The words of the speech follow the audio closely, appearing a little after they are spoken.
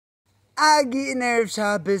Agi in Erev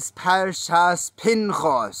Shabbos Parshas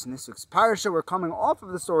Pinchas. In this week's Parsha, we're coming off of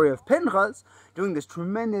the story of Pinchas doing this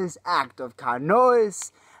tremendous act of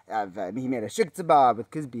kanois. He made a shiktzabah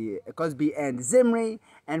with Cosby and Zimri,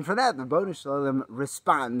 and for that the Rebbeinu Shalom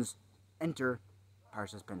responds. Enter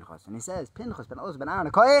Parshas Pinchas, and he says, Pinchas ben Elazar ben Aaron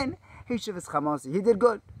a Kohen, he did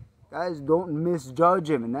good. Guys, don't misjudge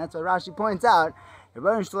him, and that's what Rashi points out. The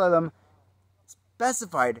Rebbeinu Shalom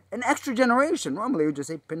specified an extra generation. Normally, we just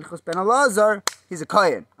say Pinchas ben Elazar, he's a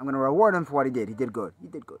Kohen. I'm going to reward him for what he did. He did good. He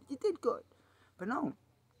did good. He did good. But no.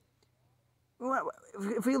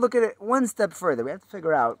 If we look at it one step further, we have to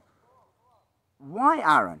figure out why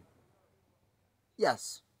Aaron.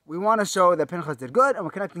 Yes, we want to show that Pinchas did good, and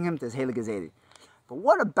we're connecting him to his Heilig Gezeri. But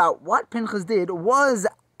what about what Pinchas did was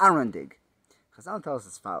Aaron did? Chazal tells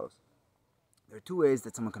us as follows. There are two ways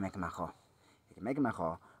that someone can make a machah. He can make a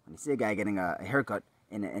machah when you see a guy getting a haircut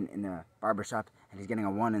in a barber shop, and he's getting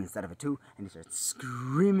a 1 instead of a 2, and he starts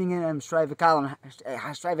screaming at him,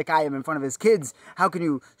 Shreivekayim in front of his kids. How can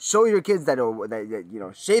you show your kids that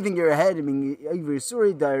shaving your head, and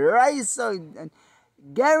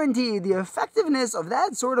guarantee the effectiveness of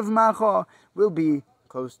that sort of machah will be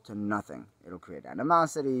close to nothing. It'll create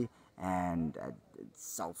animosity and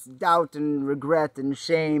self-doubt and regret and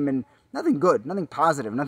shame and nothing good, nothing positive, nothing